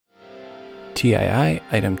TII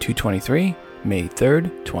Item 223, May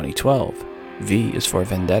 3rd, 2012. V is for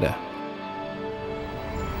Vendetta.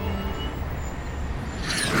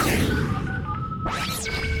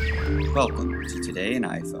 Welcome to Today in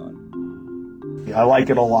iPhone. I like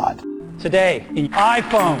it a lot. Today in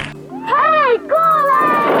iPhone. Hey, Google!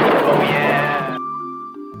 Oh, yeah.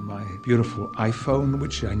 My beautiful iPhone,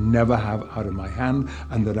 which I never have out of my hand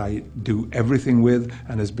and that I do everything with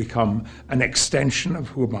and has become an extension of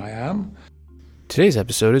who I am. Today's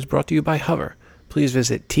episode is brought to you by Hover. Please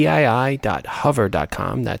visit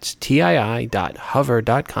tii.hover.com, that's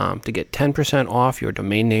tii.hover.com, to get 10% off your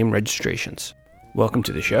domain name registrations. Welcome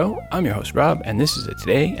to the show. I'm your host, Rob, and this is a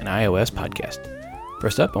Today in iOS podcast.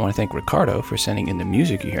 First up, I want to thank Ricardo for sending in the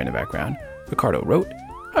music you hear in the background. Ricardo wrote,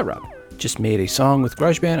 "Hi, Rob. Just made a song with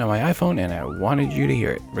GarageBand on my iPhone, and I wanted you to hear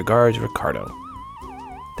it. Regards, Ricardo."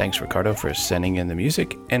 Thanks, Ricardo, for sending in the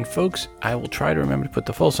music. And folks, I will try to remember to put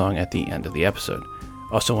the full song at the end of the episode.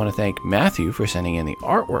 Also want to thank Matthew for sending in the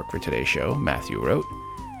artwork for today's show. Matthew wrote,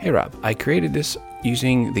 "Hey, Rob, I created this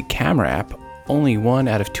using the camera app. Only 1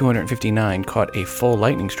 out of 259 caught a full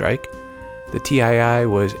lightning strike. The TII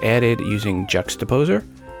was added using Juxtaposer.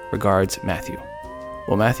 Regards, Matthew."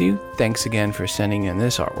 Well, Matthew, thanks again for sending in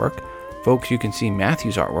this artwork. Folks, you can see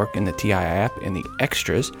Matthew's artwork in the TII app in the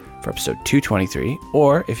extras for episode 223,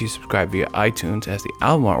 or if you subscribe via iTunes as the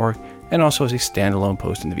album artwork, and also as a standalone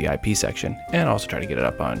post in the VIP section, and also try to get it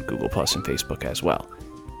up on Google Plus and Facebook as well.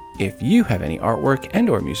 If you have any artwork and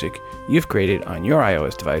or music you've created on your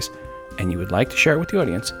iOS device and you would like to share it with the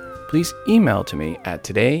audience, please email to me at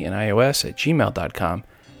todayinios@gmail.com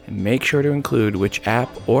and make sure to include which app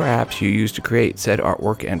or apps you use to create said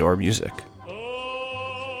artwork and or music.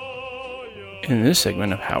 In this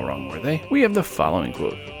segment of How Wrong Were They?, we have the following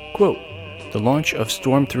quote. Quote, "The launch of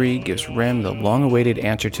Storm 3 gives REM the long-awaited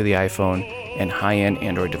answer to the iPhone and high-end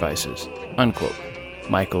Android devices." Unquote.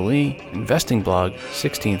 Michael Lee, Investing Blog,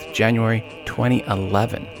 16th January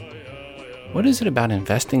 2011. What is it about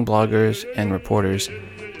investing bloggers and reporters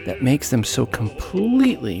that makes them so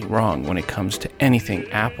completely wrong when it comes to anything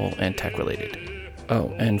Apple and tech related?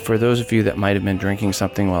 Oh, and for those of you that might have been drinking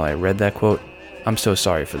something while I read that quote, I'm so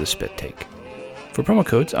sorry for the spit take. For promo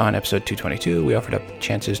codes on episode 222, we offered up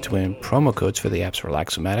chances to win promo codes for the apps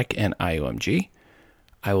Relaxomatic and IOMG.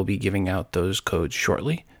 I will be giving out those codes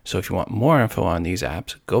shortly, so if you want more info on these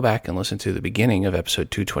apps, go back and listen to the beginning of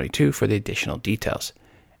episode 222 for the additional details.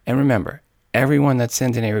 And remember, everyone that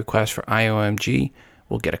sends in a request for IOMG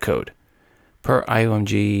will get a code. Per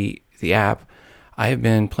IOMG, the app, I have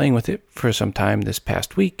been playing with it for some time this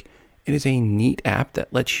past week. It is a neat app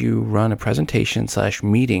that lets you run a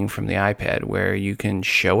presentation/meeting from the iPad where you can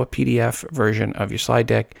show a PDF version of your slide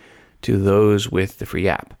deck to those with the free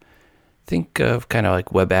app. Think of kind of like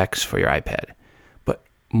WebEx for your iPad, but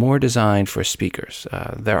more designed for speakers.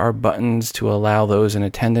 There are buttons to allow those in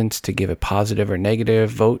attendance to give a positive or negative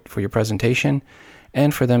vote for your presentation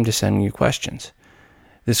and for them to send you questions.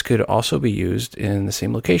 This could also be used in the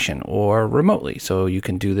same location or remotely. So you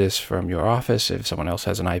can do this from your office. If someone else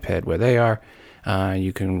has an iPad where they are,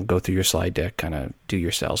 you can go through your slide deck, kind of do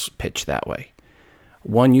your sales pitch that way.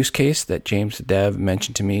 One use case that James the Dev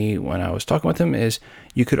mentioned to me when I was talking with him is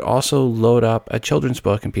you could also load up a children's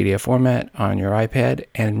book in PDF format on your iPad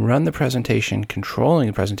and run the presentation, controlling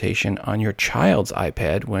the presentation on your child's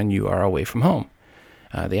iPad when you are away from home.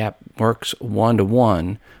 The app works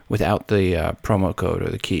one-to-one without the promo code or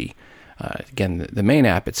the key. Again, the main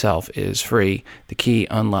app itself is free. The key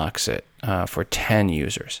unlocks it for 10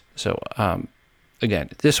 users. So, again,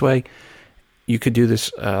 this way, you could do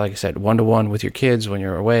this, like I said, one-to-one with your kids when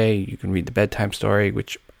you're away. You can read the bedtime story,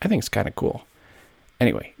 which I think is kind of cool.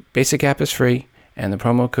 Anyway, basic app is free, and the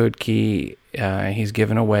promo code key he's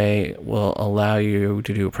given away will allow you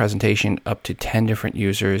to do a presentation up to 10 different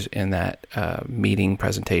users in that meeting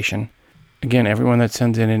presentation. Again, everyone that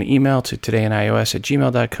sends in an email to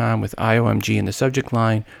todayinios@gmail.com with IOMG in the subject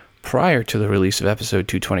line prior to the release of episode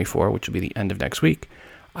 224, which will be the end of next week,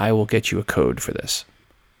 I will get you a code for this.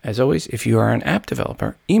 As always, if you are an app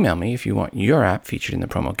developer, email me if you want your app featured in the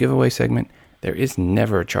promo giveaway segment. There is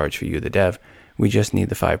never a charge for you, the dev. We just need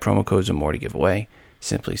the 5 promo codes or more to give away.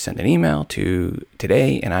 Simply send an email to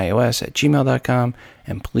todayinios@gmail.com,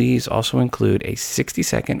 and please also include a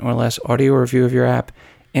 60-second or less audio review of your app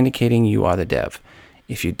indicating you are the dev.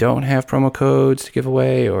 If you don't have promo codes to give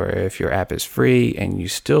away, or if your app is free and you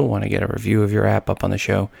still want to get a review of your app up on the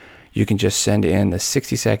show, you can just send in the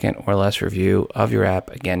 60-second or less review of your app,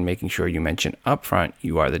 again making sure you mention upfront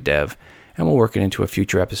you are the dev, and we'll work it into a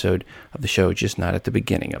future episode of the show, just not at the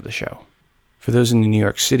beginning of the show. For those in the New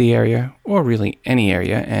York City area, or really any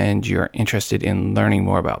area, and you're interested in learning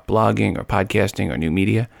more about blogging or podcasting or new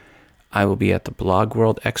media, I will be at the Blog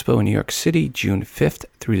World Expo in New York City, June 5th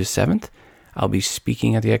through the 7th. I'll be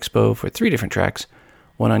speaking at the expo for 3 different tracks,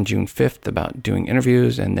 one on June 5th about doing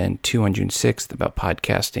interviews, and then 2 on June 6th about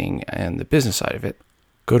podcasting and the business side of it.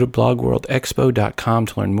 Go to blogworldexpo.com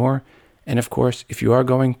to learn more, and of course, if you are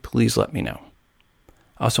going, please let me know.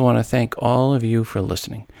 I also want to thank all of you for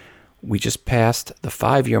listening. We just passed the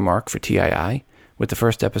 5-year mark for TII, with the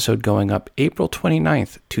first episode going up April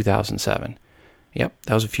 29th, 2007. Yep,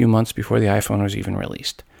 that was a few months before the iPhone was even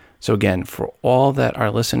released. So again, for all that are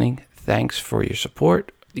listening, thanks for your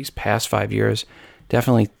support these past 5 years.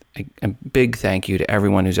 Definitely a big thank you to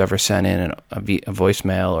everyone who's ever sent in a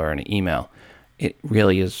voicemail or an email. It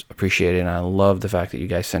really is appreciated, and I love the fact that you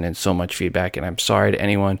guys send in so much feedback, and I'm sorry to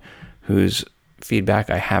anyone whose feedback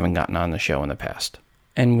I haven't gotten on the show in the past.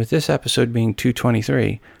 And with this episode being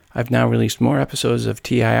 223, I've now released more episodes of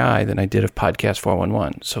TII than I did of Podcast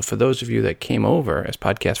 411. So for those of you that came over as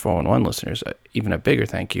Podcast 411 listeners, even a bigger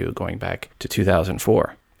thank you going back to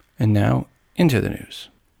 2004. And now, into the news.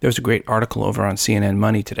 There was a great article over on CNN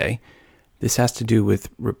Money today. This has to do with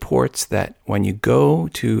reports that when you go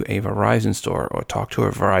to a Verizon store or talk to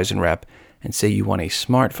a Verizon rep and say you want a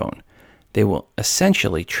smartphone, they will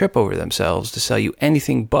essentially trip over themselves to sell you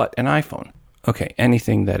anything but an iPhone. Okay,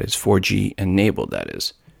 anything that is 4G enabled, that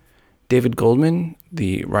is. David Goldman,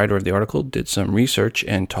 the writer of the article, did some research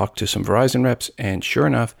and talked to some Verizon reps, and sure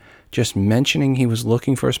enough, just mentioning he was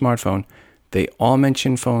looking for a smartphone, they all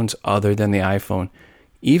mentioned phones other than the iPhone,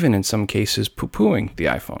 even in some cases poo-pooing the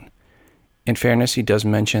iPhone. In fairness, he does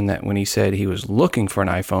mention that when he said he was looking for an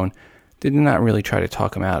iPhone, they did not really try to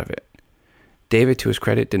talk him out of it. David, to his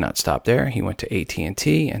credit, did not stop there. He went to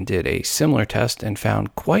AT&T and did a similar test and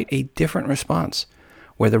found quite a different response,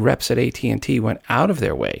 where the reps at AT&T went out of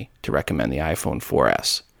their way to recommend the iPhone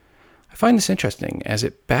 4S. I find this interesting as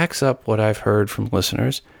it backs up what I've heard from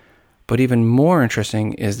listeners, but even more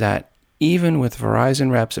interesting is that even with Verizon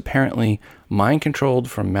reps apparently mind-controlled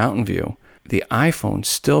from Mountain View, the iPhone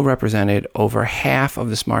still represented over half of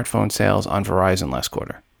the smartphone sales on Verizon last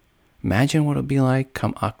quarter. Imagine what it'll be like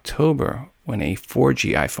come October when a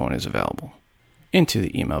 4G iPhone is available. Into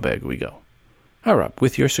the email bag we go. Hi Rob,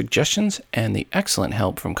 with your suggestions and the excellent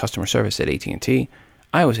help from customer service at AT&T,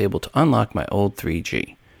 I was able to unlock my old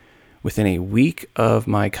 3G. Within a week of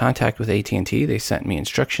my contact with AT&T, they sent me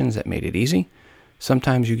instructions that made it easy.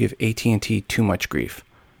 Sometimes you give AT&T too much grief.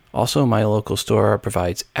 Also, my local store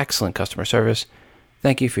provides excellent customer service.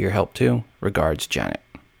 Thank you for your help too. Regards, Janet.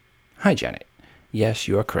 Hi, Janet. Yes,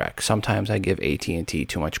 you are correct. Sometimes I give AT&T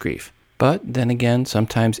too much grief. But then again,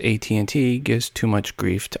 sometimes AT&T gives too much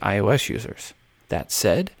grief to iOS users. That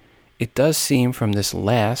said, it does seem from this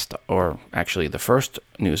last, or actually the first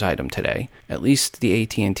news item today, at least the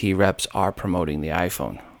AT&T reps are promoting the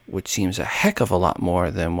iPhone, which seems a heck of a lot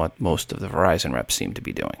more than what most of the Verizon reps seem to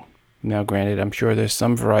be doing. Now, granted, I'm sure there's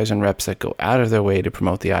some Verizon reps that go out of their way to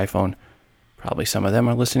promote the iPhone. Probably some of them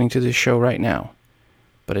are listening to this show right now.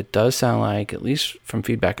 But it does sound like, at least from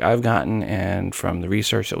feedback I've gotten and from the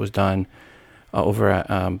research that was done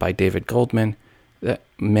by David Goldman, that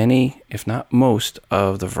many, if not most,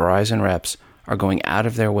 of the Verizon reps are going out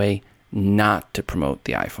of their way not to promote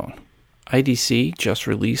the iPhone. IDC just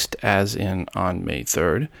released, on May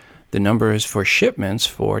 3rd, the numbers for shipments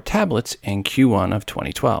for tablets in Q1 of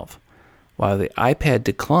 2012. While the iPad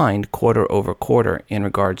declined quarter over quarter in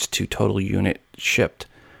regards to total unit shipped,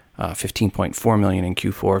 15.4 million in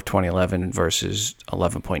Q4 of 2011 versus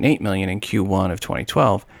 11.8 million in Q1 of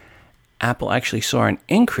 2012, Apple actually saw an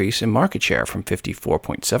increase in market share from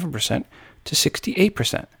 54.7% to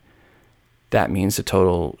 68%. That means the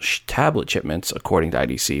total tablet shipments, according to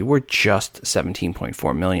IDC, were just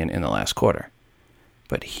 17.4 million in the last quarter.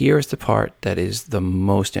 But here's the part that is the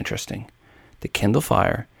most interesting. The Kindle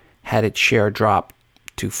Fire had its share drop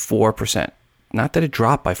to 4%. Not that it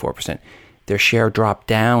dropped by 4%. Their share dropped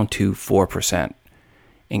down to 4%.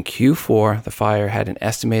 In Q4, the Fire had an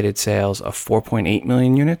estimated sales of 4.8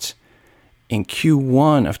 million units. In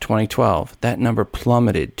Q1 of 2012, that number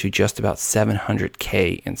plummeted to just about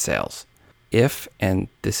 700K in sales. If, and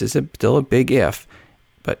this is still a big if,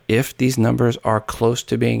 but if these numbers are close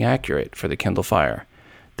to being accurate for the Kindle Fire,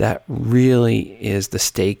 that really is the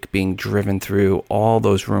stake being driven through all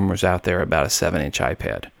those rumors out there about a 7-inch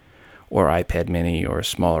iPad, or iPad mini, or a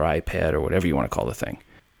smaller iPad, or whatever you want to call the thing.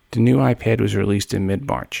 The new iPad was released in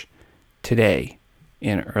mid-March. Today,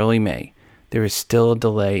 in early May, there is still a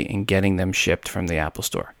delay in getting them shipped from the Apple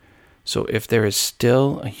Store. So if there is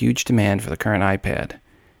still a huge demand for the current iPad,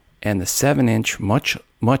 and the 7-inch, much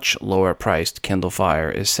much lower priced Kindle Fire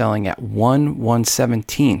is selling at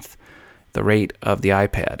 1/117th the rate of the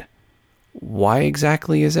iPad. Why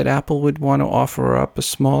exactly is it Apple would want to offer up a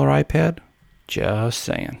smaller iPad? Just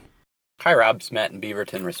saying. Hi, Rob. It's Matt in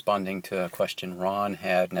Beaverton responding to a question Ron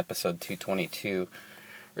had in episode 222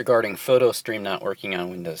 regarding PhotoStream not working on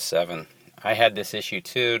Windows 7. I had this issue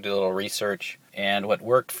too, did a little research, and what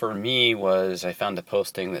worked for me was I found a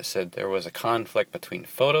posting that said there was a conflict between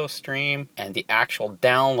PhotoStream and the actual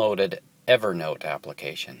downloaded Evernote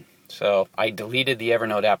application. So I deleted the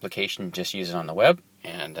Evernote application, just use it on the web,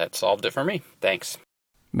 and that solved it for me. Thanks.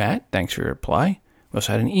 Matt, thanks for your reply. We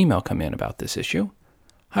also had an email come in about this issue.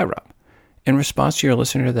 Hi, Rob. In response to your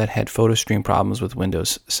listener that had PhotoStream problems with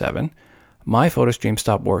Windows 7, my PhotoStream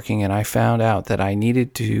stopped working and I found out that I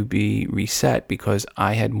needed to be reset because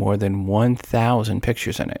I had more than 1,000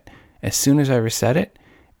 pictures in it. As soon as I reset it,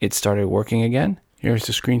 it started working again. Here's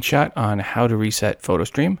a screenshot on how to reset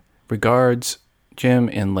PhotoStream. Regards, Jim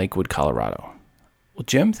in Lakewood, Colorado. Well,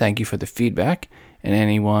 Jim, thank you for the feedback. And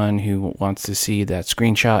anyone who wants to see that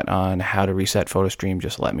screenshot on how to reset PhotoStream,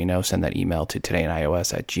 just let me know. Send that email to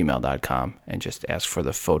todayios@gmail.com and just ask for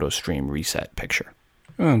the PhotoStream reset picture.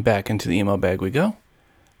 And back into the email bag we go.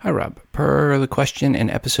 Hi, Rob. Per the question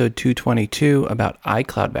in episode 222 about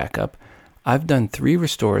iCloud backup, I've done 3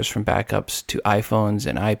 restores from backups to iPhones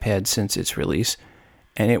and iPads since its release,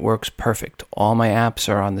 and it works perfect. All my apps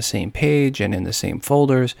are on the same page and in the same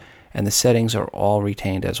folders, and the settings are all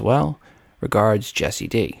retained as well. Regards, Jesse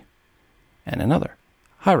D. And another.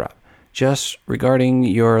 Hi, Rob. Just regarding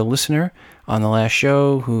your listener on the last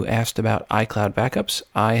show who asked about iCloud backups,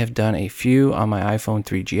 I have done a few on my iPhone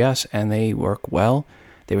 3GS, and they work well.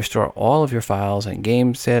 They restore all of your files and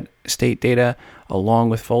game state data along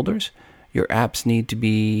with folders. Your apps need to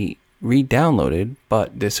be re-downloaded,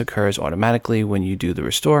 but this occurs automatically when you do the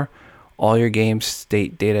restore. All your game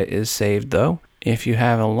state data is saved, though. If you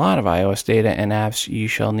have a lot of iOS data and apps, you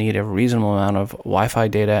shall need a reasonable amount of Wi-Fi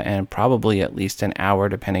data and probably at least an hour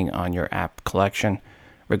depending on your app collection.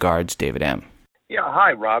 Regards, David M. Yeah,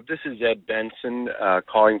 hi, Rob. This is Ed Benson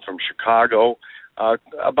calling from Chicago.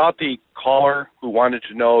 About the caller who wanted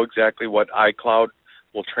to know exactly what iCloud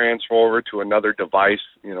will transfer over to another device,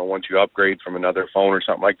 once you upgrade from another phone or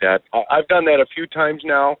something like that. I've done that a few times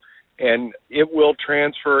now, and it will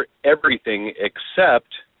transfer everything except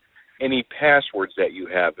any passwords that you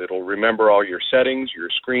have. It'll remember all your settings, your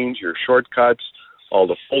screens, your shortcuts, all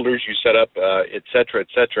the folders you set up, et cetera, et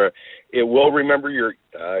cetera. It will remember your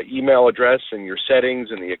email address and your settings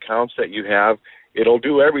and the accounts that you have. It'll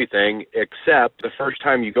do everything except the first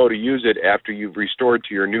time you go to use it after you've restored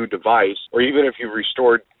to your new device, or even if you've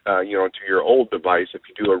restored, to your old device, if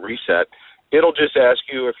you do a reset, it'll just ask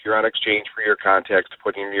you if you're on Exchange for your contacts to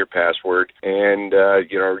put in your password and,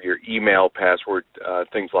 your email password,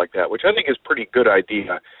 things like that, which I think is a pretty good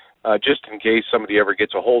idea, just in case somebody ever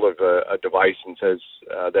gets a hold of a device and says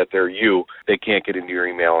that they're you, they can't get into your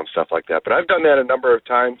email and stuff like that. But I've done that a number of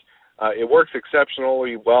times. It works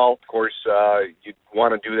exceptionally well. Of course, you'd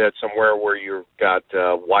want to do that somewhere where you've got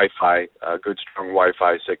Wi-Fi, good, strong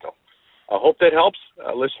Wi-Fi signal. I hope that helps.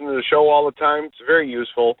 Listen to the show all the time. It's very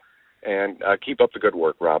useful. And keep up the good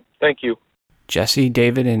work, Rob. Thank you. Jesse,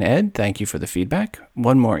 David, and Ed, thank you for the feedback.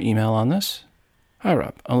 One more email on this. Hi,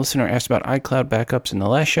 Rob. A listener asked about iCloud backups in the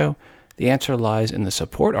last show. The answer lies in the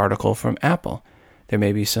support article from Apple. There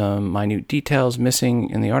may be some minute details missing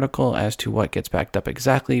in the article as to what gets backed up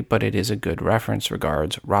exactly, but it is a good reference.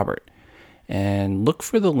 Regards, Robert. And look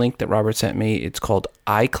for the link that Robert sent me. It's called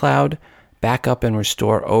iCloud Backup and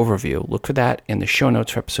Restore Overview. Look for that in the show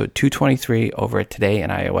notes for episode 223 over at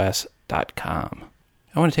todayios.com.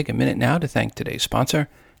 I want to take a minute now to thank today's sponsor,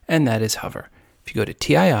 and that is Hover. If you go to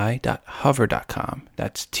tii.hover.com,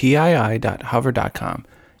 that's tii.hover.com,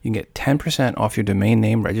 you can get 10% off your domain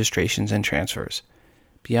name registrations and transfers.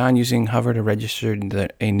 Beyond using Hover to register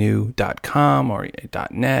a new .com or a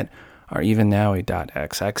 .net or even now a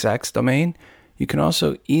 .xxx domain, you can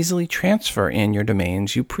also easily transfer in your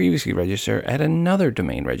domains you previously registered at another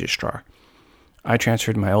domain registrar. I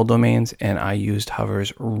transferred my old domains and I used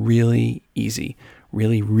Hover's really easy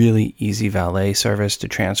valet service to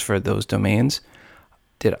transfer those domains.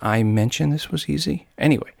 Did I mention this was easy?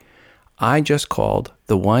 Anyway, I just called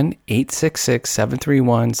the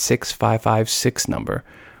 1-866-731-6556 number,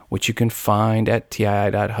 which you can find at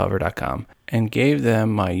tii.hover.com, and gave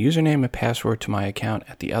them my username and password to my account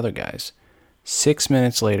at the other guys. 6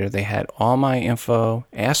 minutes later, they had all my info,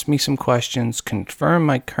 asked me some questions, confirmed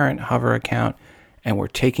my current Hover account, and were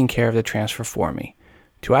taking care of the transfer for me.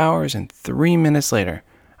 2 hours and 3 minutes later,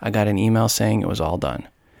 I got an email saying it was all done.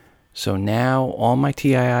 So now all my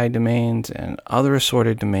TII domains and other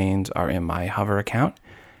assorted domains are in my Hover account,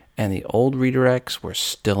 and the old redirects were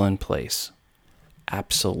still in place.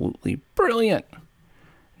 Absolutely brilliant.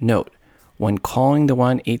 Note, when calling the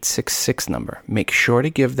 1-866 number, make sure to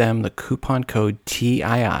give them the coupon code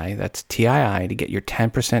TII, that's TII, to get your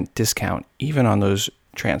 10% discount even on those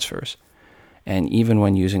transfers, and even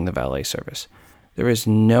when using the valet service. There is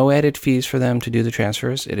no added fees for them to do the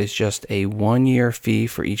transfers. It is just a 1-year fee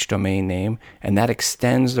for each domain name, and that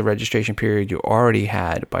extends the registration period you already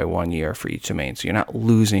had by 1 year for each domain. So you're not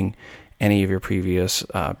losing any of your previous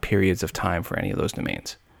periods of time for any of those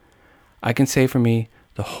domains. I can say for me,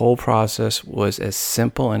 the whole process was as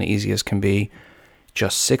simple and easy as can be.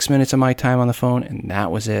 Just 6 minutes of my time on the phone, and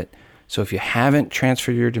that was it. So if you haven't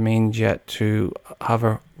transferred your domains yet to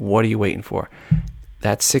Hover, what are you waiting for?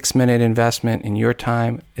 That 6-minute investment in your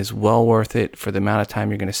time is well worth it for the amount of time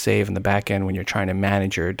you're going to save in the back end when you're trying to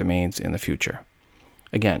manage your domains in the future.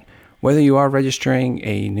 Again, whether you are registering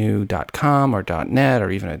a new .com or .net or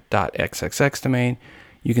even a .xxx domain,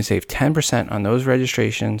 you can save 10% on those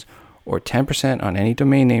registrations or 10% on any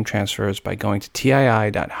domain name transfers by going to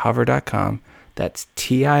tii.hover.com. That's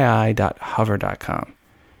tii.hover.com.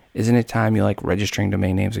 Isn't it time you like registering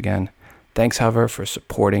domain names again? Thanks, Hover, for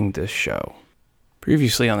supporting this show.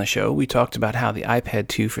 Previously on the show, we talked about how the iPad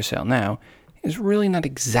 2 for sale now is really not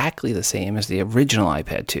exactly the same as the original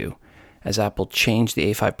iPad 2, as Apple changed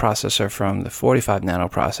the A5 processor from the 45 nano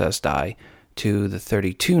process die to the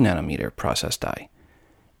 32 nanometer process die.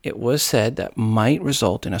 It was said that might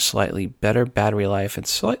result in a slightly better battery life and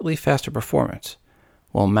slightly faster performance.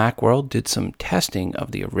 Well, Macworld did some testing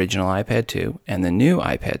of the original iPad 2 and the new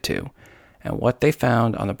iPad 2, and what they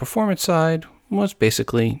found on the performance side was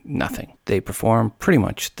basically nothing. They perform pretty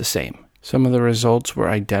much the same. Some of the results were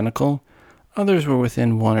identical, others were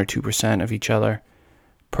within 1 or 2% of each other.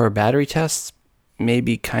 Per battery tests,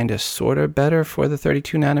 maybe kind of sort of better for the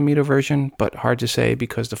 32 nanometer version, but hard to say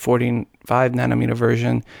because the 45 nanometer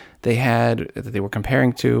version that they were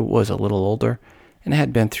comparing to was a little older and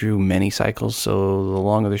had been through many cycles, so the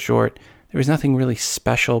long or the short, there was nothing really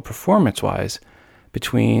special performance-wise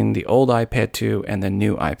between the old iPad 2 and the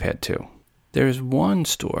new iPad 2. There is one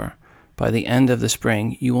store by the end of the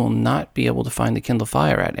spring you will not be able to find the Kindle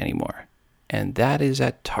Fire at anymore, and that is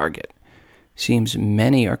at Target. Seems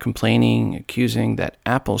many are complaining, accusing that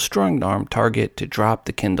Apple strong-armed Target to drop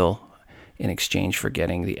the Kindle in exchange for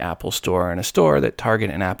getting the Apple Store in a store that Target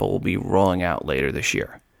and Apple will be rolling out later this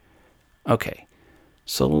year. Okay,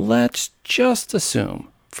 so let's just assume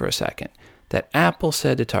for a second that Apple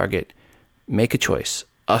said to Target, make a choice,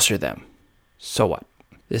 us or them. So what?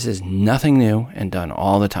 This is nothing new and done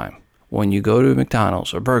all the time. When you go to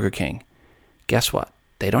McDonald's or Burger King, guess what?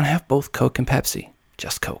 They don't have both Coke and Pepsi,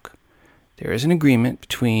 just Coke. There is an agreement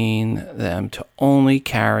between them to only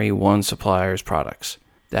carry one supplier's products.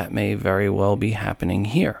 That may very well be happening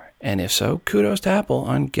here. And if so, kudos to Apple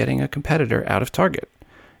on getting a competitor out of Target.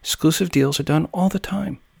 Exclusive deals are done all the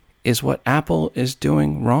time. Is what Apple is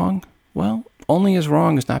doing wrong? Well, only as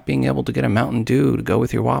wrong as not being able to get a Mountain Dew to go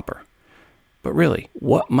with your Whopper. But really,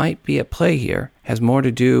 what might be at play here has more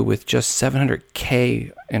to do with just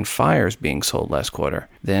 700K in Fires being sold last quarter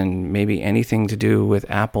than maybe anything to do with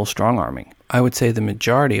Apple strong-arming. I would say the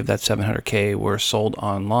majority of that 700K were sold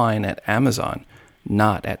online at Amazon,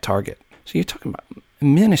 not at Target. So you're talking about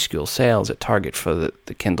minuscule sales at Target for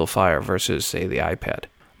the Kindle Fire versus, say, the iPad.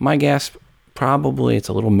 My guess, probably it's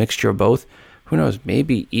a little mixture of both. Who knows,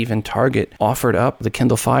 maybe even Target offered up the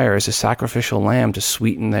Kindle Fire as a sacrificial lamb to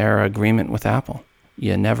sweeten their agreement with Apple.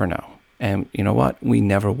 You never know. And you know what? We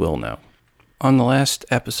never will know. On the last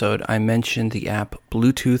episode, I mentioned the app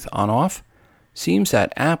Bluetooth On-Off. Seems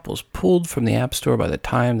that app was pulled from the App Store by the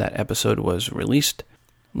time that episode was released.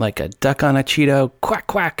 Like a duck on a Cheeto, quack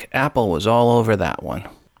quack, Apple was all over that one.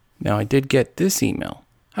 Now I did get this email.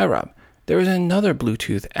 Hi Rob. There is another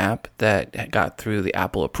Bluetooth app that got through the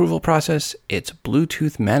Apple approval process. It's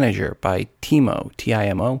Bluetooth Manager by Timo,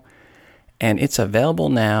 T-I-M-O, and it's available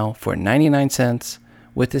now for 99 cents.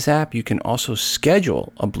 With this app, you can also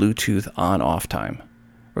schedule a Bluetooth on-off time.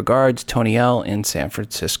 Regards, Tony L. in San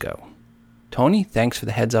Francisco. Tony, thanks for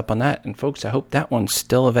the heads up on that, and folks, I hope that one's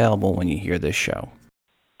still available when you hear this show.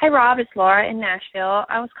 Hey, Rob, it's Laura in Nashville.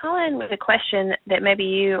 I was calling with a question that maybe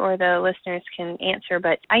you or the listeners can answer,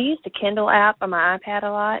 but I use the Kindle app on my iPad a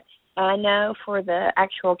lot. I know for the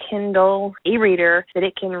actual Kindle e-reader that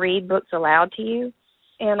it can read books aloud to you,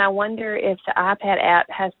 and I wonder if the iPad app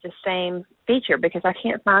has the same feature because I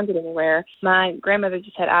can't find it anywhere. My grandmother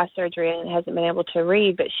just had eye surgery and hasn't been able to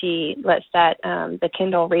read, but she lets that the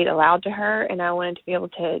Kindle read aloud to her, and I wanted to be able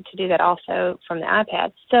to do that also from the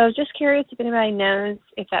iPad. So just curious if anybody knows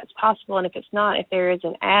if that's possible, and if it's not, if there is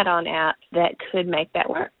an add-on app that could make that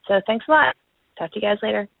work. So thanks a lot. Talk to you guys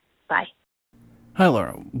later. Bye. Hi,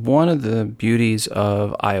 Laura. One of the beauties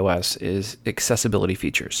of iOS is accessibility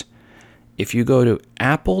features. If you go to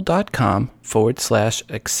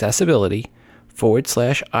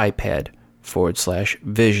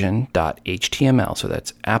apple.com/accessibility/iPad/vision.html, so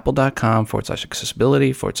that's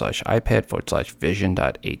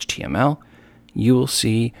apple.com/accessibility/iPad/vision.html, you will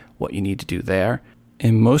see what you need to do there.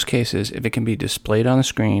 In most cases, if it can be displayed on the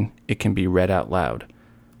screen, it can be read out loud.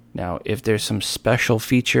 Now, if there's some special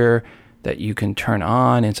feature that you can turn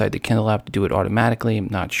on inside the Kindle app to do it automatically, I'm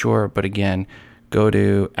not sure. But again, go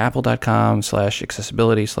to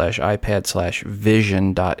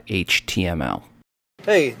apple.com/accessibility/iPad/vision.html.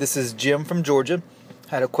 Hey, this is Jim from Georgia.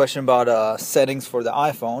 I had a question about settings for the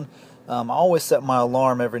iPhone. I always set my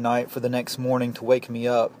alarm every night for the next morning to wake me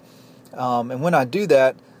up. And when I do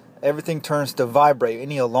that, everything turns to vibrate.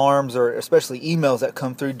 Any alarms or especially emails that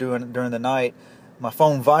come through during the night, my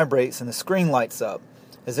phone vibrates and the screen lights up.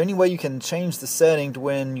 Is there any way you can change the setting to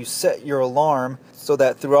when you set your alarm so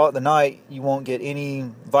that throughout the night you won't get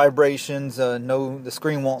any vibrations, the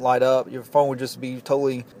screen won't light up, your phone would just be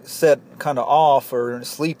totally set kind of off or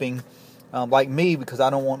sleeping, like me, because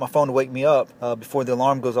I don't want my phone to wake me up before the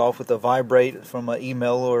alarm goes off with a vibrate from an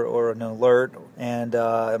email or an alert, and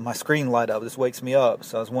my screen light up. This wakes me up,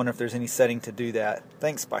 so I was wondering if there's any setting to do that.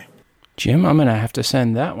 Thanks, bye. Jim, I'm going to have to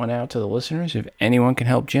send that one out to the listeners. If anyone can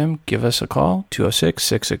help Jim, give us a call,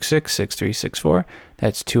 206-666-6364.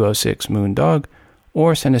 That's 206-MOON-DOG.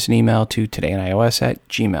 Or send us an email to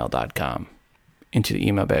todayinios@gmail.com. Into the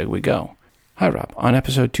email bag we go. Hi, Rob. On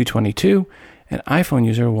episode 222, an iPhone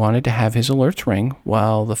user wanted to have his alerts ring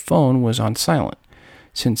while the phone was on silent.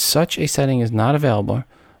 Since such a setting is not available,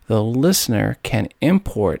 the listener can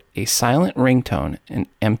import a silent ringtone, an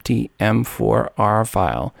empty M4R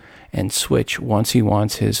file, and switch once he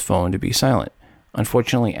wants his phone to be silent.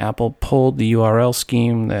 Unfortunately, Apple pulled the URL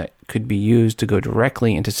scheme that could be used to go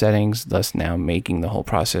directly into settings, thus now making the whole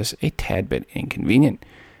process a tad bit inconvenient,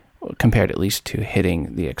 compared at least to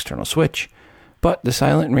hitting the external switch. But the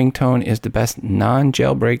silent ringtone is the best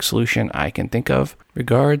non-jailbreak solution I can think of.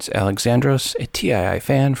 Regards, Alexandros, a TII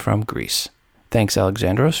fan from Greece. Thanks,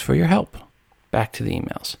 Alexandros, for your help. Back to the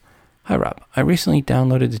emails. Hi, Rob. I recently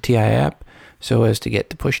downloaded the TII app so as to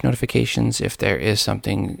get the push notifications if there is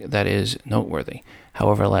something that is noteworthy.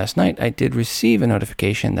 However, last night I did receive a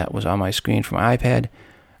notification that was on my screen from my iPad.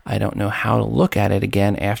 I don't know how to look at it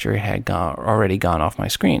again after it had already gone off my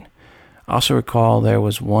screen. I also recall there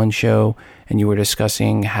was one show and you were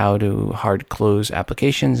discussing how to hard close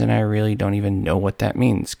applications, and I really don't even know what that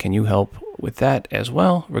means. Can you help with that as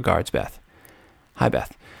well? Regards, Beth. Hi,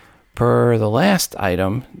 Beth. Per the last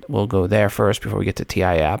item, we'll go there first before we get to TI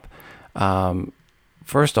app.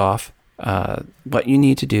 First off, what you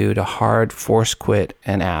need to do to hard force quit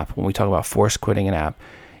an app, when we talk about force quitting an app,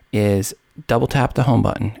 is double tap the home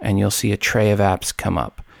button and you'll see a tray of apps come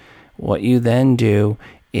up. What you then do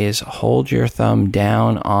is hold your thumb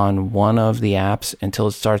down on one of the apps until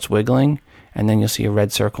it starts wiggling, and then you'll see a red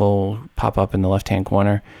circle pop up in the left-hand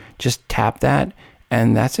corner. Just tap that,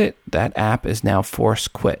 and that's it. That app is now force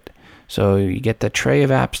quit. So you get the tray of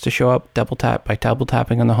apps to show up, double tap by double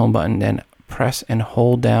tapping on the home button, then press and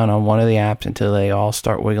hold down on one of the apps until they all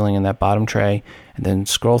start wiggling in that bottom tray, and then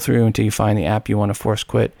scroll through until you find the app you want to force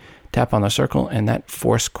quit, tap on the circle, and that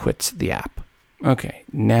force quits the app. Okay,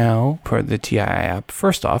 now per the TII app.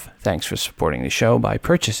 First off, thanks for supporting the show by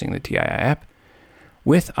purchasing the TII app.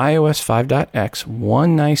 With iOS 5.x,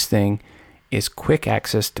 one nice thing is quick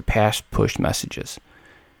access to past push messages.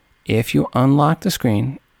 If you unlock the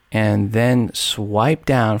screen and then swipe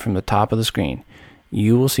down from the top of the screen,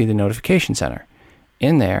 you will see the notification center.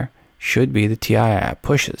 In there should be the TII app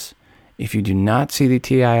pushes. If you do not see the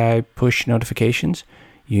TII push notifications,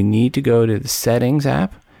 you need to go to the settings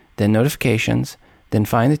app, then notifications, then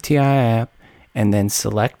find the TII app, and then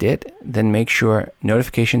select it, then make sure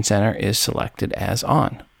notification center is selected as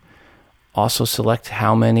on. Also select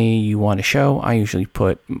how many you want to show. I usually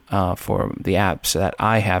put, for the apps that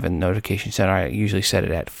I have in notification center, I usually set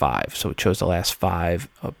it at 5. So it shows the last 5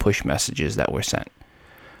 push messages that were sent.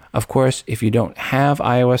 Of course, if you don't have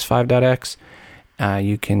iOS 5.x,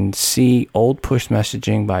 You can see old push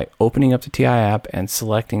messaging by opening up the TI app and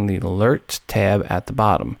selecting the Alerts tab at the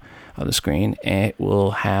bottom of the screen. It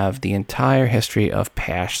will have the entire history of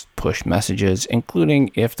past push messages,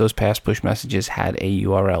 including if those past push messages had a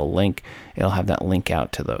URL link. It'll have that link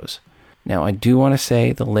out to those. Now, I do want to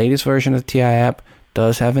say the latest version of the TI app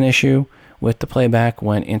does have an issue with the playback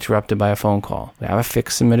when interrupted by a phone call. We have a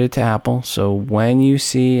fix submitted to Apple, so when you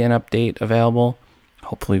see an update available,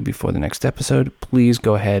 hopefully before the next episode, please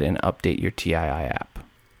go ahead and update your TII app.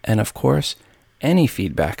 And of course, any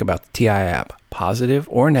feedback about the TII app, positive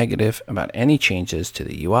or negative, about any changes to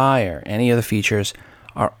the UI or any other features,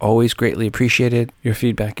 are always greatly appreciated. Your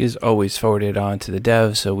feedback is always forwarded on to the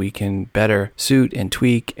devs so we can better suit and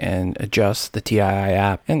tweak and adjust the TII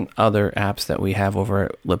app and other apps that we have over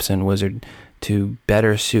at Libsyn Wizard to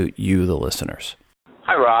better suit you, the listeners.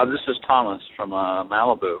 Hi, Rob. This is Thomas from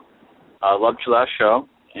Malibu. Loved your last show,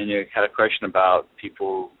 and you had a question about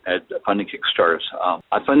people at funding Kickstarters.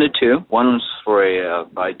 I funded two. One was for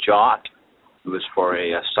by Jot. It was for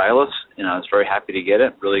a stylus, and I was very happy to get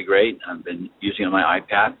it. Really great. I've been using it on my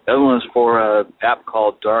iPad. The other one was for an app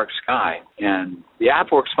called Dark Sky, and the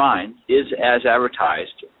app works fine. Is as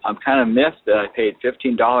advertised. I'm kind of miffed that I paid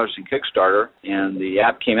 $15 in Kickstarter, and the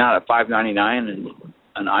app came out at $5.99 and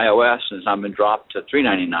on iOS, and it's now been dropped to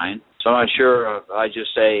 $3.99. So I'm not sure if I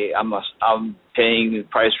just say I'm paying the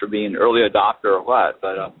price for being an early adopter or what.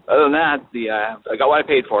 But other than that, I got what I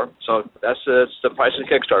paid for. So that's the price of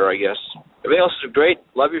Kickstarter, I guess. Everything else is great.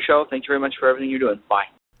 Love your show. Thank you very much for everything you're doing. Bye.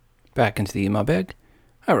 Back into the email bag.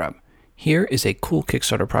 Hi, Rob. Here is a cool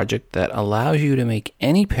Kickstarter project that allows you to make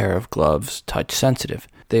any pair of gloves touch sensitive.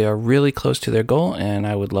 They are really close to their goal, and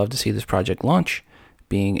I would love to see this project launch.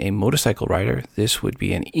 Being a motorcycle rider, this would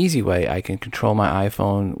be an easy way I can control my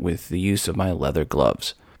iPhone with the use of my leather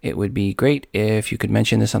gloves. It would be great if you could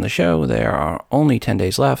mention this on the show. There are only 10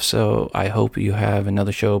 days left, so I hope you have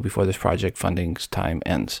another show before this project funding's time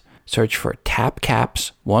ends. Search for Tap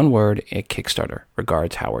Caps, one word, at Kickstarter.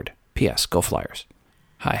 Regards, Howard. P.S. Go Flyers.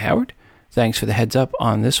 Hi, Howard. Thanks for the heads up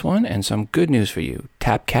on this one, and some good news for you.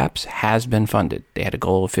 Tap Caps has been funded. They had a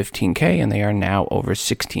goal of $15K, and they are now over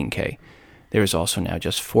 $16K. There is also now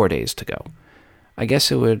just 4 days to go. I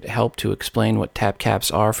guess it would help to explain what tap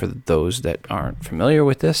caps are for those that aren't familiar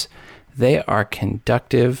with this. They are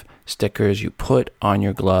conductive stickers you put on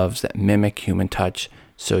your gloves that mimic human touch,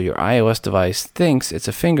 so your iOS device thinks it's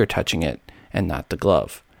a finger touching it and not the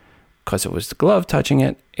glove. Because if it was the glove touching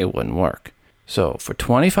it, it wouldn't work. So for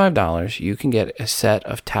 $25, you can get a set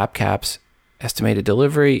of tap caps. Estimated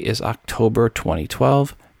delivery is October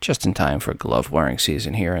 2012. Just in time for glove wearing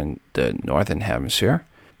season here in the Northern Hemisphere.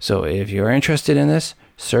 So if you're interested in this,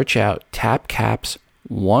 search out Tap Caps,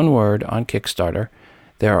 one word, on Kickstarter.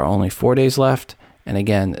 There are only 4 days left, and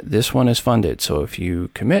again, this one is funded, so if you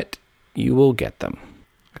commit, you will get them.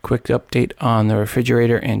 A quick update on the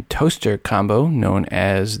refrigerator and toaster combo known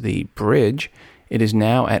as the Bridge. It is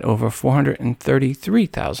now at over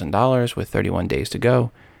 $433,000 with 31 days to go.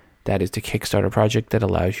 That is the Kickstarter project that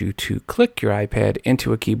allows you to click your iPad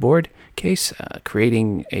into a keyboard case,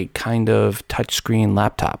 creating a kind of touchscreen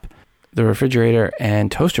laptop. The refrigerator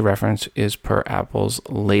and toaster reference is per Apple's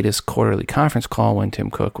latest quarterly conference call when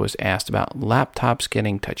Tim Cook was asked about laptops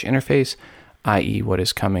getting touch interface, i.e. what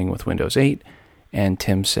is coming with Windows 8. And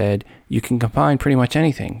Tim said, you can combine pretty much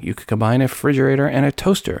anything. You could combine a refrigerator and a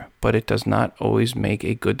toaster, but it does not always make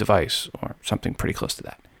a good device, or something pretty close to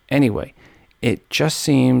that. Anyway, it just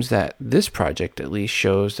seems that this project at least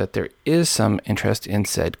shows that there is some interest in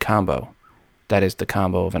said combo. That is the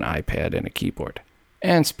combo of an iPad and a keyboard.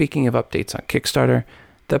 And speaking of updates on Kickstarter,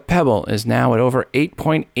 the Pebble is now at over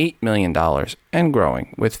 $8.8 million and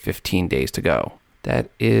growing with 15 days to go. That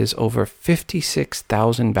is over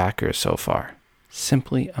 56,000 backers so far.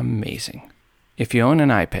 Simply amazing. If you own an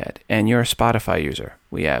iPad and you're a Spotify user,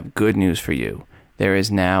 we have good news for you. There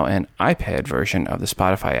is now an iPad version of the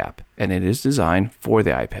Spotify app, and it is designed for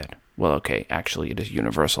the iPad. Well, okay, actually it is a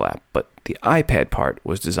universal app, but the iPad part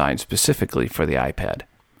was designed specifically for the iPad.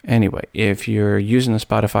 Anyway, if you're using the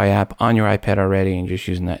Spotify app on your iPad already and just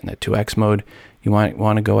using that in the 2X mode, you might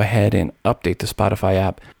want to go ahead and update the Spotify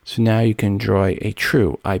app so now you can enjoy a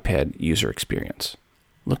true iPad user experience.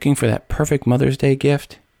 Looking for that perfect Mother's Day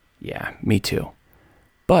gift? Yeah, me too.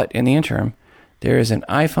 But in the interim, there is an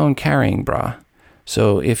iPhone carrying bra.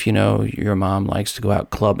 So if you know your mom likes to go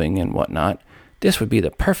out clubbing and whatnot, this would be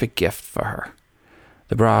the perfect gift for her.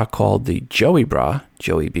 The bra called the Joey bra,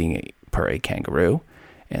 Joey being a kangaroo,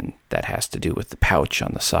 and that has to do with the pouch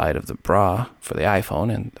on the side of the bra for the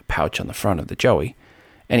iPhone and the pouch on the front of the Joey.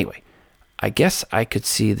 Anyway, I guess I could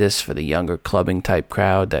see this for the younger clubbing type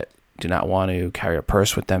crowd that do not want to carry a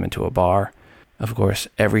purse with them into a bar. Of course,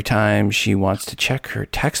 every time she wants to check her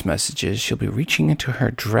text messages, she'll be reaching into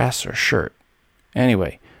her dress or shirt.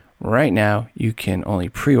 Anyway, right now, you can only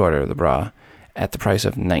pre-order the bra at the price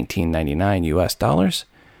of $19.99 US dollars.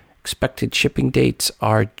 Expected shipping dates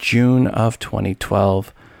are June of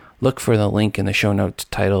 2012. Look for the link in the show notes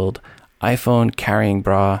titled iPhone Carrying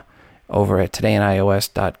Bra over at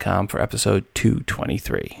todayandios.com for episode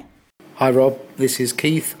 223. Hi Rob, this is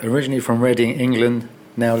Keith, originally from Reading, England,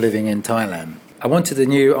 now living in Thailand. I wanted the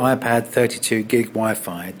new iPad 32 gig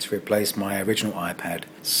Wi-Fi to replace my original iPad.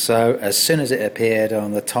 So as soon as it appeared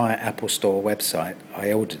on the Thai Apple Store website,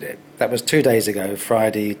 I ordered it. That was 2 days ago,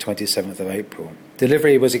 Friday 27th of April.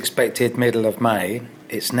 Delivery was expected middle of May.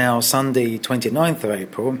 It's now Sunday 29th of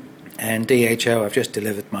April, and DHL have just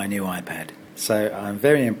delivered my new iPad. So I'm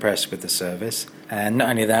very impressed with the service, and not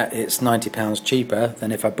only that, it's £90 cheaper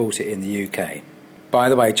than if I bought it in the UK. By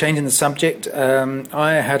the way, changing the subject,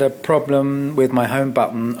 I had a problem with my home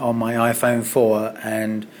button on my iPhone 4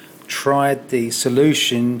 and tried the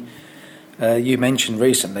solution you mentioned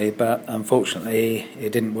recently, but unfortunately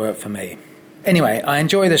it didn't work for me. Anyway, I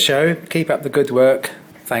enjoy the show. Keep up the good work.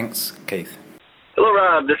 Thanks, Keith. Hello,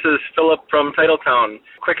 Rob. This is Philip from Titletown.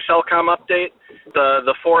 Quick Cellcom update.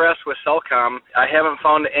 The 4S with Cellcom, I haven't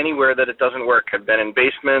found anywhere that it doesn't work. I've been in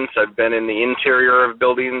basements. I've been in the interior of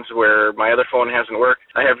buildings where my other phone hasn't worked.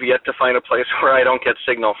 I have yet to find a place where I don't get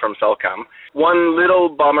signal from Cellcom. One little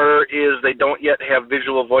bummer is they don't yet have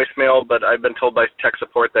visual voicemail, but I've been told by tech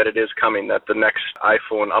support that it is coming, that the next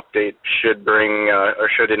iPhone update should bring or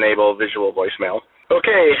should enable visual voicemail.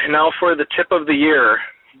 Okay, now for the tip of the year.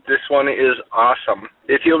 This one is awesome.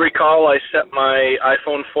 If you'll recall, I set my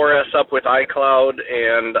iPhone 4S up with iCloud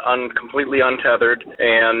and completely untethered,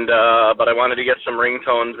 and but I wanted to get some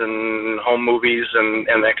ringtones and home movies and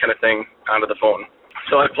that kind of thing onto the phone.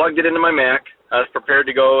 So I plugged it into my Mac. I was prepared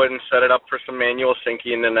to go and set it up for some manual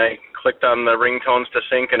syncing, and I clicked on the ringtones to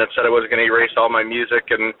sync, and it said it was going to erase all my music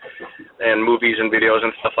and movies and videos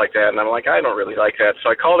and stuff like that. And I'm like, I don't really like that. So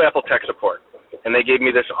I called Apple Tech Support, and they gave me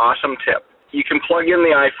this awesome tip. You can plug in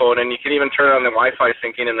the iPhone, and you can even turn on the Wi-Fi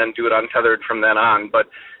syncing and then do it untethered from then on.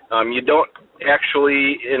 But you don't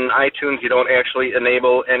actually, in iTunes, you don't actually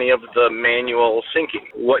enable any of the manual syncing.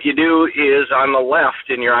 What you do is on the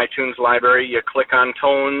left in your iTunes library, you click on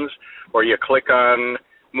tones, or you click on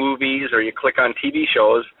movies, or you click on TV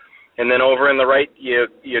shows, and then over in the right,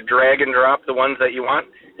 you drag and drop the ones that you want,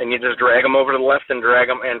 and you just drag them over to the left and drag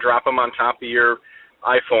them and drop them on top of your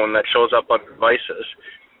iPhone that shows up on devices.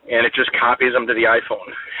 And it just copies them to the iPhone.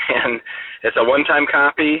 And it's a one-time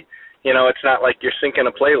copy. You know, it's not like you're syncing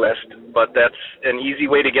a playlist, but that's an easy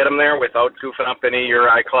way to get them there without goofing up any of your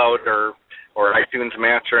iCloud or iTunes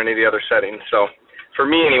Match or any of the other settings. So for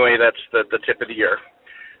me, anyway, that's the tip of the year.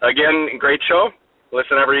 Again, great show.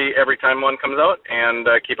 Listen every time one comes out, and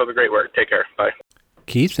keep up the great work. Take care. Bye.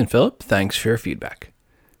 Keith and Philip, thanks for your feedback.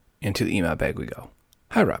 Into the email bag we go.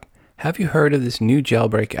 Hi, Rob. Have you heard of this new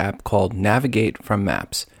jailbreak app called Navigate from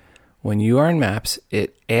Maps? When you are in Maps,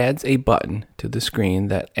 it adds a button to the screen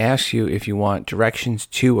that asks you if you want directions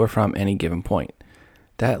to or from any given point.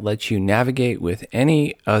 That lets you navigate with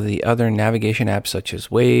any of the other navigation apps such as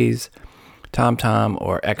Waze, TomTom,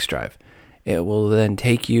 or xDrive. It will then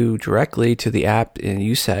take you directly to the app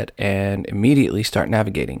you set and immediately start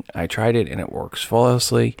navigating. I tried it and it works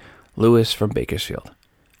flawlessly. Lewis from Bakersfield.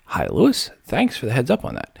 Hi, Lewis. Thanks for the heads up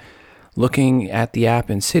on that. Looking at the app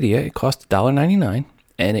in Cydia, it costs $1.99,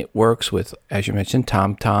 and it works with, as you mentioned,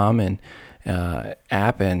 TomTom and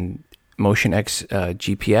app and MotionX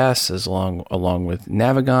GPS, along with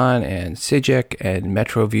Navigon and Cigic and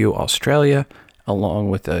MetroView Australia, along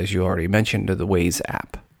with, as you already mentioned, the Waze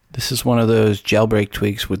app. This is one of those jailbreak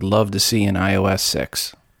tweaks we'd love to see in iOS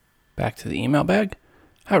 6. Back to the email bag.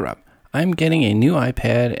 Hi, Rob. I'm getting a new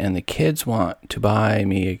iPad, and the kids want to buy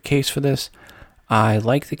me a case for this. I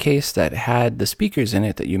like the case that had the speakers in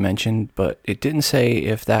it that you mentioned, but it didn't say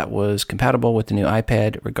if that was compatible with the new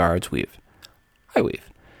iPad. Regards, Weave. Hi, Weave.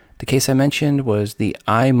 The case I mentioned was the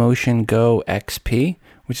iMotion Go XP,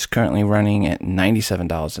 which is currently running at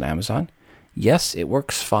 $97 at Amazon. Yes, it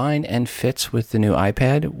works fine and fits with the new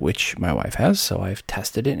iPad, which my wife has, so I've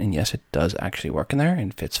tested it, and yes, it does actually work in there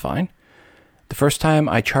and fits fine. The first time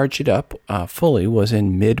I charged it up fully was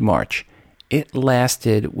in mid-March. It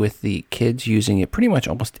lasted with the kids using it pretty much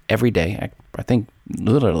almost every day. I think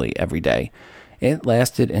literally every day. It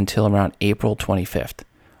lasted until around April 25th.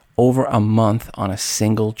 Over a month on a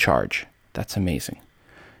single charge. That's amazing.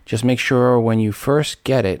 Just make sure when you first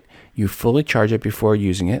get it, you fully charge it before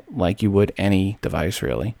using it, like you would any device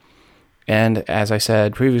really. And as I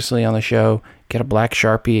said previously on the show, get a black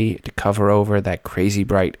Sharpie to cover over that crazy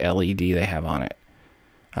bright LED they have on it.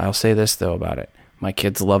 I'll say this, though, about it. My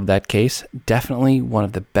kids love that case. Definitely one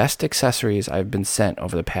of the best accessories I've been sent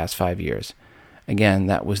over the past 5 years. Again,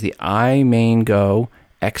 that was the iMainGo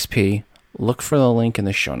XP. Look for the link in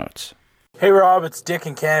the show notes. Hey, Rob, it's Dick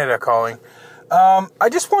in Canada calling. I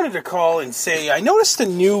just wanted to call and say I noticed a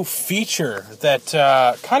new feature that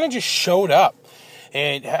kind of just showed up.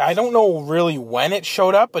 And I don't know really when it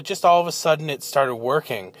showed up, but just all of a sudden it started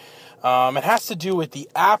working. It has to do with the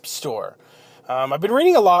App Store. I've been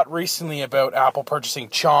reading a lot recently about Apple purchasing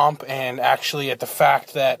Chomp and actually at the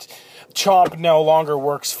fact that Chomp no longer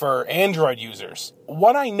works for Android users.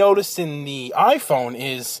 What I noticed in the iPhone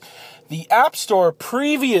is the App Store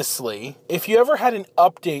previously, if you ever had an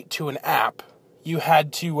update to an app, you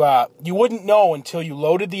had to, you wouldn't know until you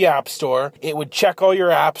loaded the App Store. It would check all your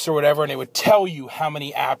apps or whatever, and it would tell you how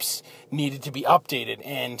many apps needed to be updated.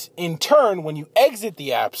 And in turn, when you exit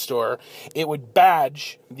the App Store, it would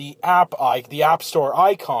badge the App Store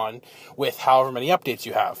icon with however many updates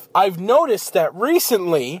you have. I've noticed that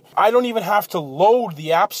recently, I don't even have to load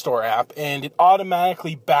the App Store app, and it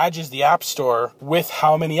automatically badges the App Store with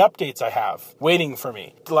how many updates I have waiting for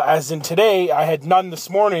me. As in today, I had none this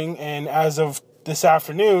morning, and as of this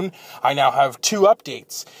afternoon, I now have 2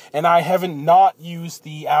 updates, and I haven't not used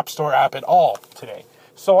the App Store app at all today.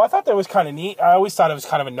 So I thought that was kind of neat. I always thought it was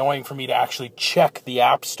kind of annoying for me to actually check the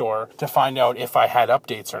App Store to find out if I had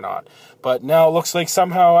updates or not. But now it looks like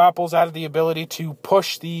somehow Apple's added the ability to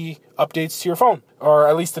push the updates to your phone, or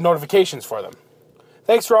at least the notifications for them.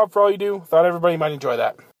 Thanks, Rob, for all you do. Thought everybody might enjoy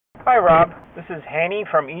that. Hi, Rob. This is Hani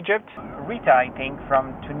from Egypt. Rita, I think,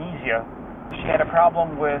 from Tunisia. She had a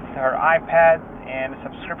problem with her iPad and a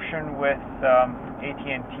subscription with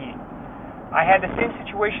AT&T. I had the same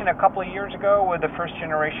situation a couple of years ago with the first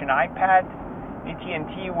generation iPad.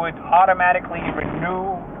 AT&T would automatically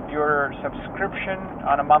renew your subscription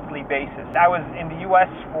on a monthly basis. I was in the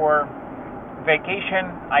US for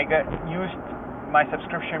vacation. I used my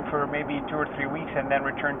subscription for maybe 2 or 3 weeks and then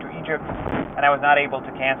returned to Egypt, and I was not able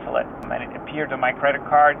to cancel it. And it appeared on my credit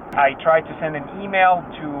card. I tried to send an email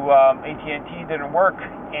to AT&T, didn't work,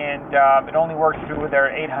 and it only worked through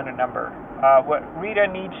their 800 number. What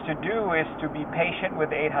Rita needs to do is to be patient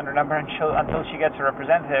with the 800 number until she gets a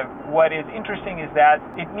representative. What is interesting is that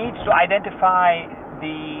it needs to identify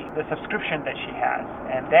the subscription that she has,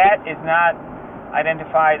 and that is not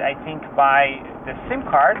identified, I think, by the SIM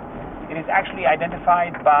card. It is actually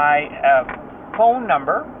identified by a phone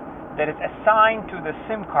number that is assigned to the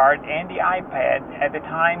SIM card and the iPad at the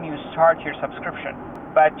time you start your subscription.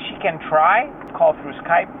 But she can try, call through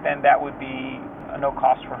Skype, and that would be no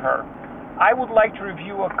cost for her. I would like to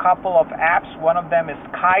review a couple of apps. One of them is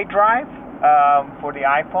SkyDrive for the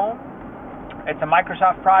iPhone. It's a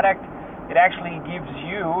Microsoft product. It actually gives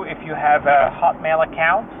you, if you have a Hotmail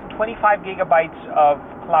account, 25 gigabytes of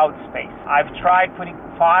cloud space. I've tried putting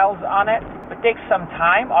files on it. It takes some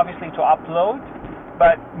time, obviously, to upload.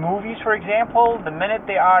 But movies, for example, the minute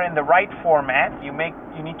they are in the right format, you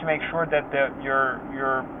need to make sure that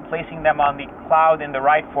you're placing them on the cloud in the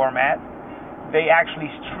right format. They actually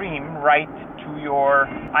stream right to your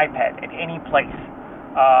iPad at any place,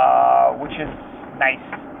 which is nice.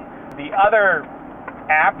 The other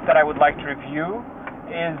app that I would like to review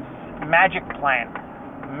is Magic Plan.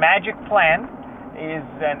 Magic Plan is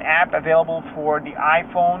an app available for the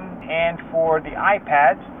iPhone and for the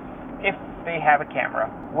iPad if they have a camera.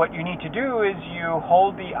 What you need to do is you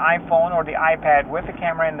hold the iPhone or the iPad with the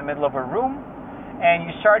camera in the middle of a room, and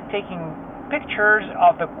you start taking pictures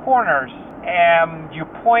of the corners, and you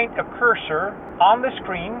point a cursor on the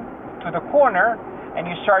screen to the corner, and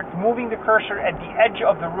you start moving the cursor at the edge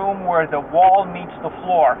of the room where the wall meets the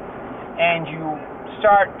floor, and you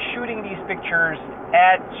start shooting these pictures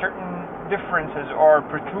at certain differences or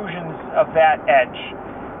protrusions of that edge.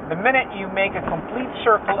 The minute you make a complete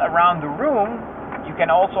circle around the room, you can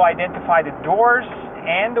also identify the doors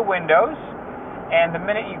and the windows, and the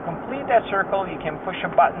minute you complete that circle, you can push a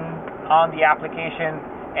button on the application,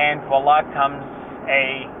 and voila comes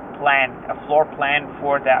a floor plan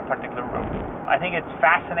for that particular room. I think it's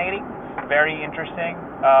fascinating, very interesting,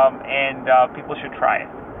 and people should try it.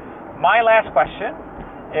 My last question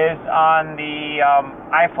is on the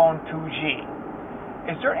iPhone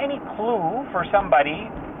 2G. Is there any clue for somebody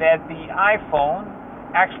that the iPhone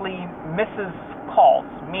actually misses calls,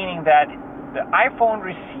 meaning that the iPhone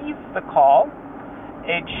receives the call,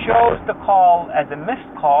 it shows the call as a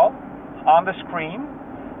missed call on the screen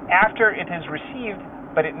after it is received,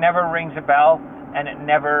 but it never rings a bell and it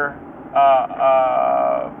never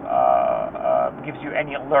gives you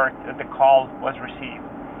any alert that the call was received.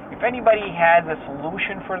 If anybody has a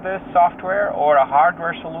solution for this software or a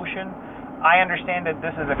hardware solution, I understand that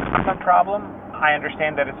this is a common problem. I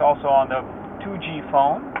understand that it's also on the 2G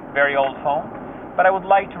phone, very old phone, but I would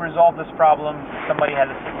like to resolve this problem if somebody has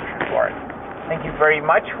a solution for it. Thank you very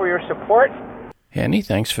much for your support. Andy,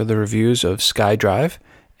 thanks for the reviews of SkyDrive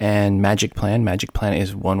and Magic Plan. Magic Plan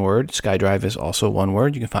is one word. SkyDrive is also one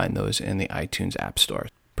word. You can find those in the iTunes App Store.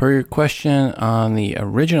 Per your question on the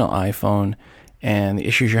original iPhone and the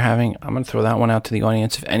issues you're having, I'm going to throw that one out to the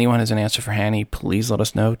audience. If anyone has an answer for Hanny, please let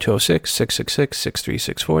us know.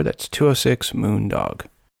 206-666-6364. That's 206-MOON-DOG.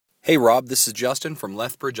 Hey Rob, this is Justin from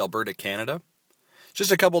Lethbridge, Alberta, Canada.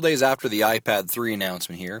 Just a couple days after the iPad 3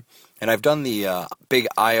 announcement here, and I've done the big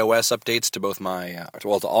iOS updates to both my, to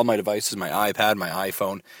all my devices, my iPad, my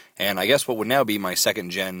iPhone, and I guess what would now be my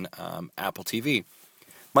second-gen Apple TV.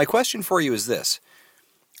 My question for you is this.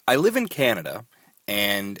 I live in Canada,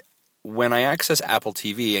 and when I access Apple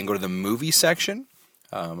TV and go to the movie section,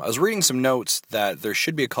 I was reading some notes that there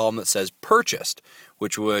should be a column that says purchased,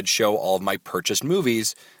 which would show all of my purchased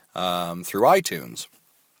movies through iTunes.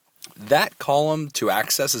 That column to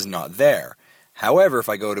access is not there. However, if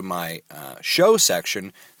I go to my show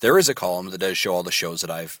section, there is a column that does show all the shows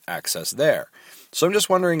that I've accessed there. So I'm just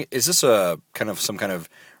wondering, is this a kind of some kind of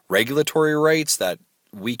regulatory rights that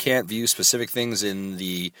we can't view specific things in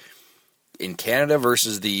Canada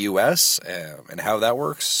versus the U.S. And how that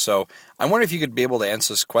works? So I wonder if you could be able to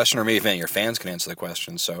answer this question, or maybe if any of your fans can answer the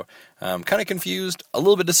question. So I'm kind of confused, a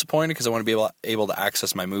little bit disappointed because I want to be able to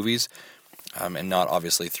access my movies and not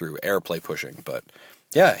obviously through AirPlay pushing. But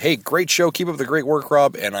yeah, hey, great show. Keep up the great work,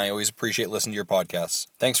 Rob, and I always appreciate listening to your podcasts.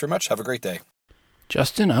 Thanks very much. Have a great day.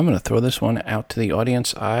 Justin, I'm going to throw this one out to the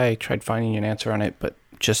audience. I tried finding an answer on it, but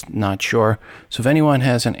just not sure. So if anyone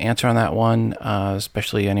has an answer on that one,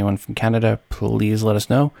 especially anyone from Canada, please let us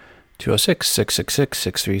know.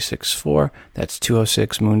 206-666-6364. That's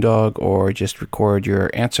 206-MOON-DOG, or just record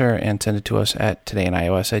your answer and send it to us at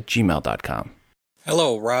todayinios@gmail.com.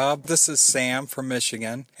 Hello, Rob. This is Sam from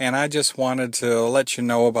Michigan, and I just wanted to let you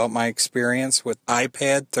know about my experience with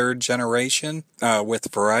iPad 3rd generation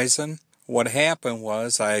with Verizon. What happened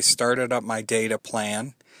was I started up my data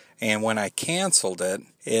plan, and when I canceled it,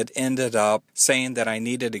 it ended up saying that I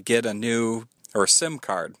needed to get a new SIM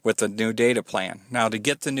card with a new data plan. Now, to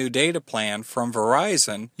get the new data plan from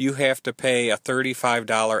Verizon, you have to pay a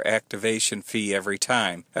 $35 activation fee every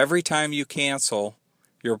time. Every time you cancel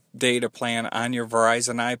your data plan on your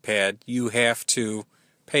Verizon iPad, you have to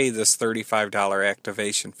pay this $35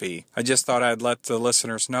 activation fee. I just thought I'd let the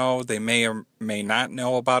listeners know. They may or may not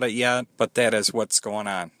know about it yet, but that is what's going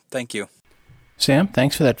on. Thank you. Sam,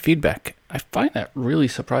 thanks for that feedback. I find that really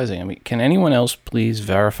surprising. I mean, can anyone else please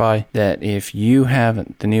verify that if you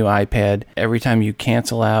have the new iPad, every time you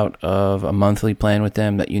cancel out of a monthly plan with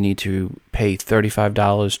them, that you need to pay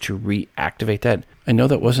 $35 to reactivate that? I know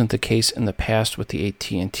that wasn't the case in the past with the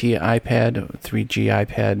AT&T iPad, 3G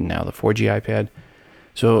iPad, and now the 4G iPad.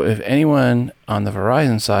 So if anyone on the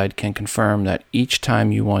Verizon side can confirm that each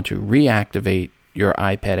time you want to reactivate your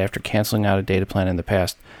iPad after canceling out a data plan in the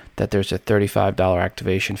past, that there's a $35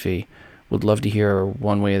 activation fee. Would love to hear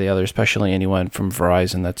one way or the other, especially anyone from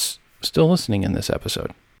Verizon that's still listening in this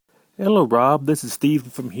episode. Hello, Rob. This is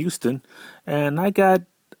Steve from Houston, and I got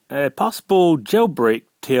a possible jailbreak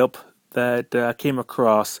tip that I came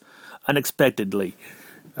across unexpectedly.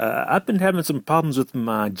 I've been having some problems with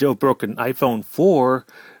my jailbroken iPhone 4.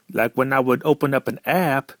 Like when I would open up an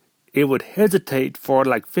app, it would hesitate for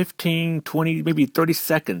like 15, 20, maybe 30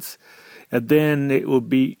 seconds. And then it would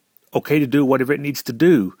be okay to do whatever it needs to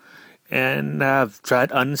do. And I've tried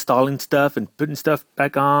uninstalling stuff and putting stuff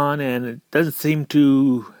back on, and it doesn't seem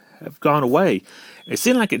to have gone away. It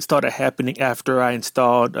seemed like it started happening after I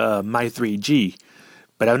installed my 3G,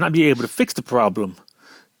 but I would not be able to fix the problem.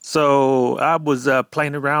 So I was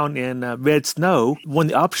playing around in Red Snow. One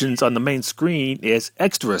of the options on the main screen is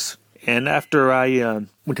extras. And after I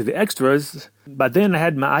went to the extras, by then I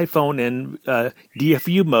had my iPhone in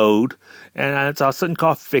DFU mode, and I saw something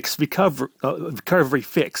called recovery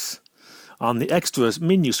fix on the extras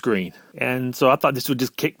menu screen. And so I thought this would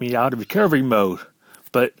just kick me out of recovery mode.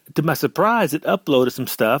 But to my surprise, it uploaded some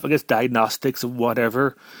stuff, I guess diagnostics or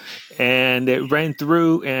whatever, and it ran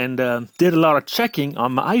through and did a lot of checking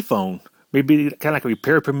on my iPhone. Maybe kind of like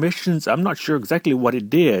repair permissions. I'm not sure exactly what it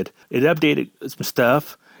did. It updated some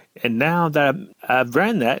stuff, and now that I've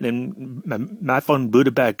ran that and my phone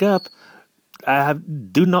booted back up, I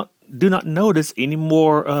do not notice any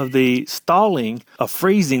more of the stalling or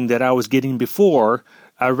freezing that I was getting before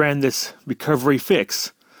I ran this recovery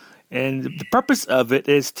fix. And the purpose of it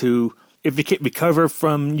is to if you can't recover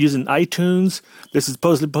from using iTunes, this is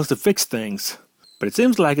supposed to fix things. But it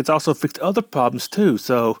seems like it's also fixed other problems too.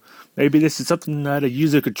 So maybe this is something that a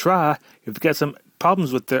user could try if they got some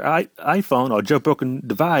problems with their iPhone or jailbroken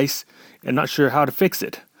device and not sure how to fix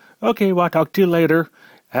it. Okay, well, I'll talk to you later.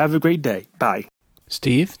 Have a great day. Bye.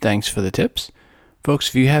 Steve, thanks for the tips. Folks,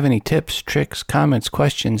 if you have any tips, tricks, comments,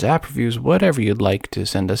 questions, app reviews, whatever you'd like to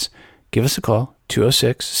send us, give us a call,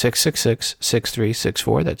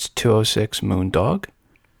 206-666-6364. That's 206-MOON-DOG.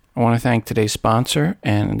 I want to thank today's sponsor,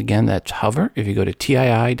 and again, that's Hover. If you go to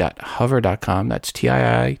tii.hover.com, that's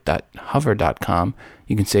tii.hover.com,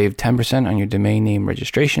 you can save 10% on your domain name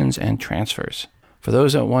registrations and transfers. For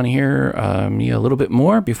those that want to hear me a little bit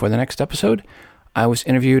more before the next episode, I was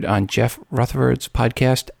interviewed on Jeff Rutherford's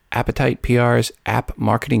podcast, Appetite PR's App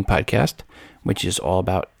Marketing Podcast, which is all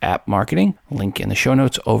about app marketing. Link in the show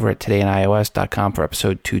notes over at todayandios.com for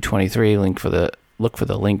episode 223. Look for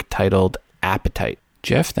the link titled Appetite.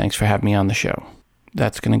 Jeff, thanks for having me on the show.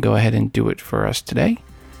 That's going to go ahead and do it for us today.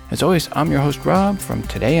 As always, I'm your host, Rob, from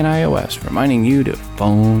Today in iOS, reminding you to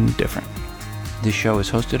phone different. This show is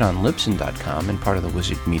hosted on Libsyn.com and part of the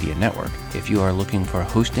Wizard Media Network. If you are looking for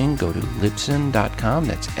hosting, go to Libsyn.com,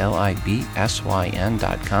 that's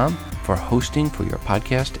Libsyn.com, for hosting for your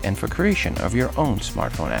podcast and for creation of your own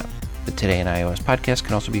smartphone app. The Today in iOS podcast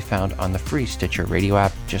can also be found on the free Stitcher radio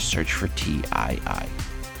app. Just search for TII.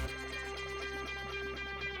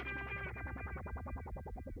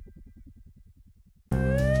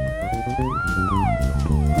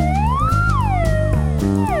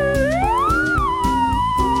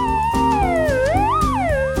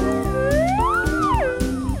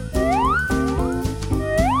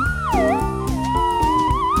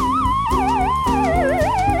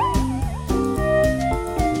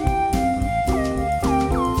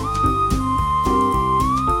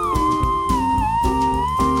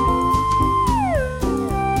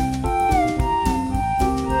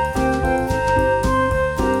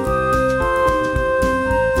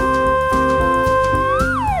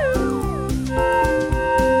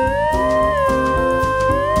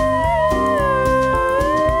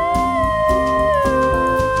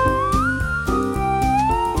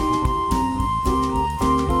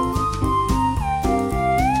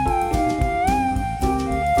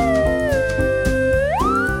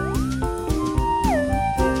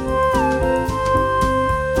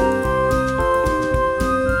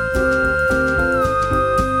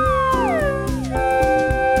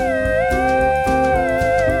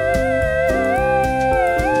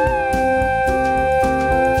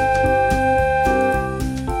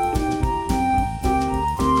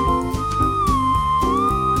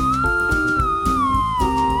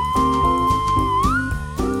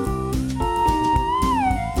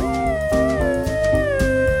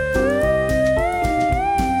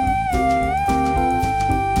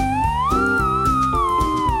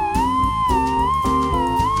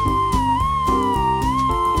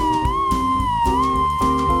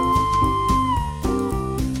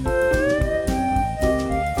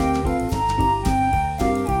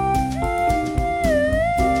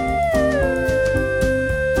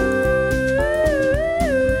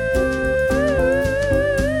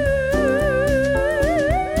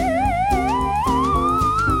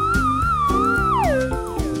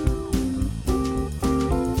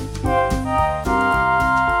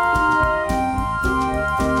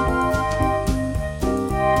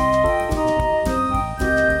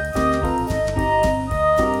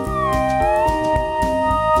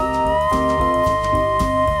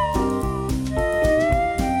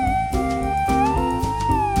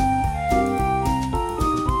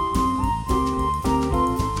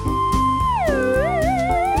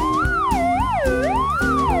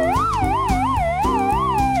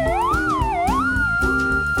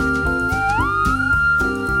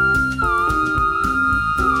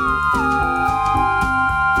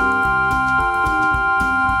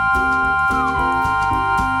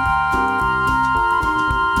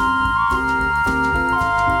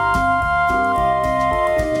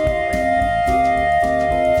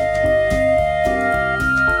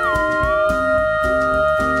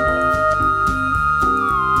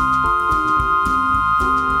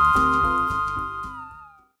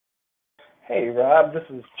 Rob. This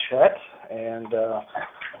is Chet, and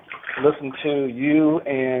listen to you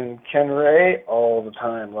and Ken Ray all the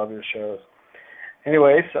time. Love your shows.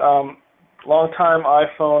 Anyways, long-time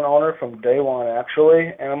iPhone owner from day one,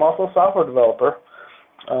 actually, and I'm also a software developer.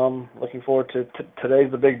 Looking forward to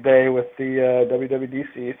today's the big day with the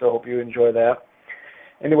WWDC, so I hope you enjoy that.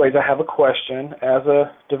 Anyways, I have a question. As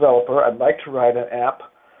a developer, I'd like to write an app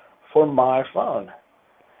for my phone.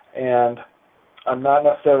 And I'm not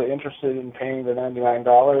necessarily interested in paying the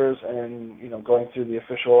 $99 and going through the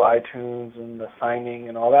official iTunes and the signing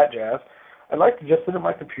and all that jazz. I'd like to just sit at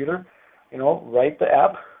my computer, write the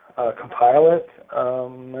app, compile it,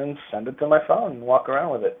 and send it to my phone and walk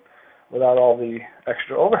around with it without all the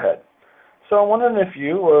extra overhead. So I'm wondering if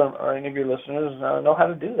you or any of your listeners know how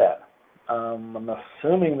to do that. I'm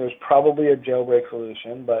assuming there's probably a jailbreak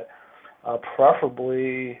solution, but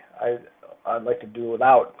preferably I'd like to do it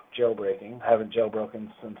without jailbreaking. I haven't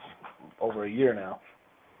jailbroken since over a year now.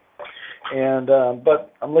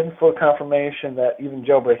 But I'm looking for confirmation that even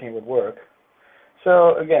jailbreaking would work.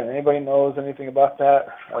 So again, anybody knows anything about that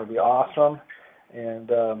would be awesome. And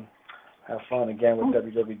have fun again with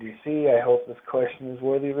WWDC. I hope this question is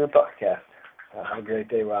worthy of your podcast. Have a great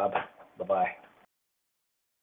day, Rob. Bye-bye.